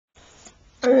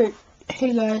Alright,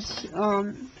 hey guys,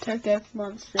 techdeck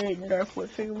monster and darkwood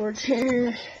fingerboards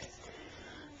here.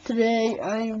 Today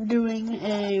I am doing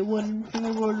a wooden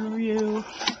fingerboard review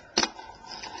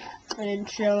and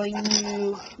showing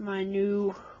you my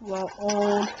new,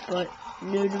 old, but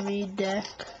new to me deck.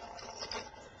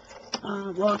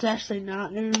 Well, it's actually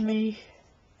not new to me,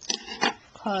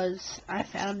 because I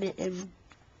found it in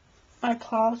my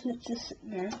closet, just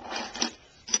sitting there.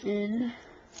 And,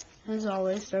 as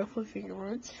always, darkwood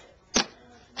fingerboards.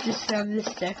 Just found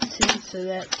this deck too, so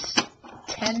that's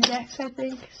 10 decks, I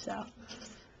think. So,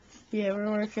 yeah, we're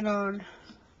working on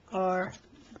our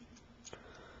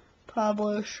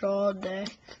Pablo Shaw deck,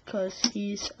 because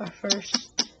he's our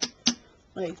first,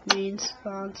 main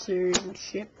sponsor and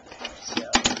ship. So,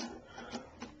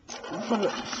 we'll put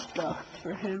up stuff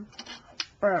for him.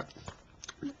 Alright,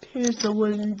 here's the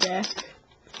wooden deck.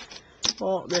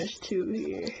 Well, there's two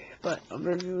here, but I'm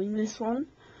reviewing this one.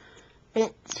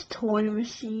 It's Toy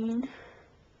Machine.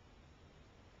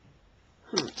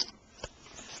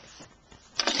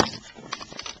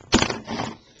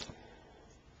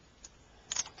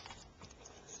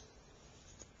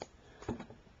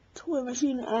 Toy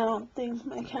Machine, I don't think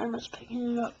my camera's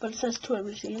picking it up, but it says Toy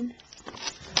Machine.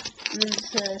 And then it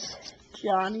says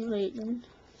Johnny Layton.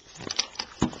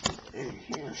 And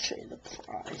here, I'll show you the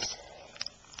prize.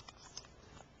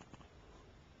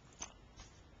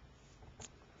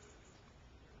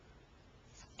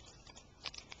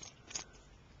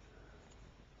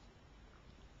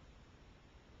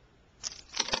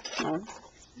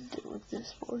 Do with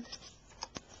this board.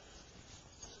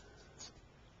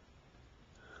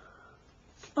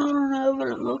 I don't know, but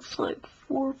it looks like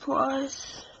 4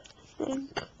 plies, I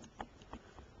think.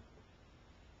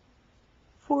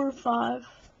 4 or 5,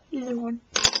 either one.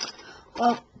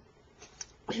 Well,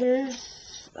 here's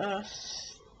stuff.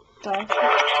 Sorry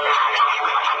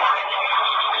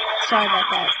about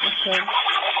that. Okay.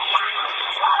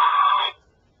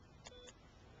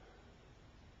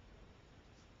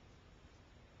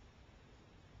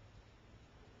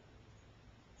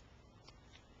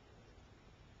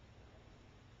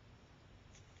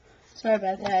 Sorry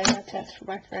about that, I got a text from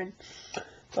my friend.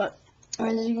 But,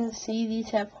 as you can see,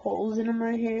 these have holes in them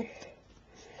right here.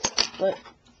 But,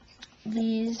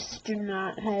 these do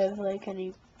not have,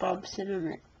 any bumps in them,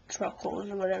 or truck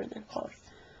holes, or whatever they're called.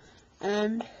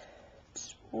 And,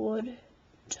 it's wood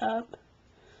top,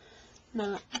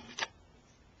 not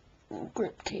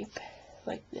grip tape,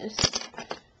 like this,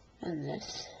 and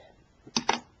this.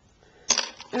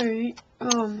 Alright,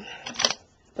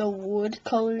 the wood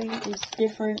coloring is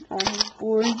different on these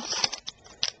boards.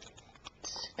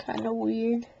 It's kind of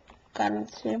weird. Got them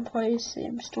at the same place,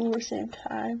 same store, same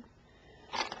time.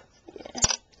 Yeah.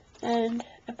 And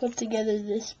I put together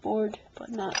this board, but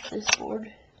not this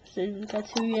board, so I didn't got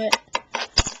to yet.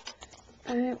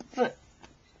 But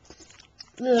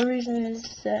the reason is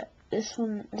that this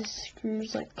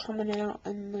screw's coming out,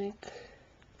 and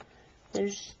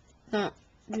there's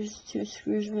 2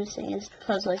 screws missing. Is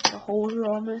because the holes are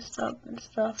all messed up and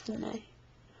stuff, and they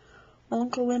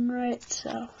won't go in right.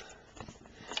 So,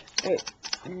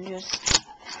 and just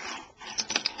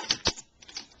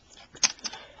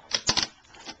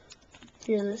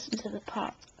here, listen to the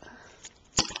pop.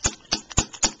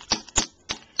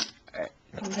 Alright,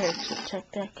 compared to the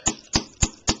tech deck,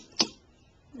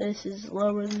 this is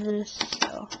lower than this,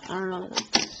 so I don't know if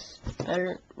it's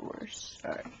better or worse.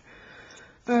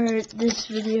 Alright, this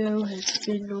video has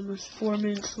been almost 4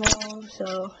 minutes long,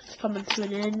 so it's coming to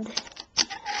an end.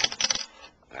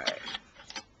 Alright,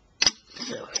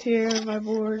 so here are my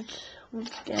boards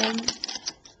once again,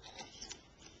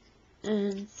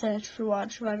 and thanks for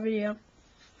watching my video.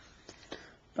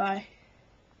 Bye.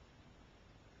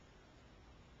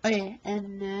 Oh yeah,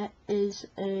 and that is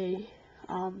a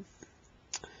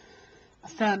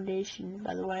foundation,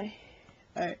 by the way.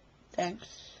 Alright, thanks.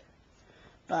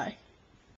 Bye.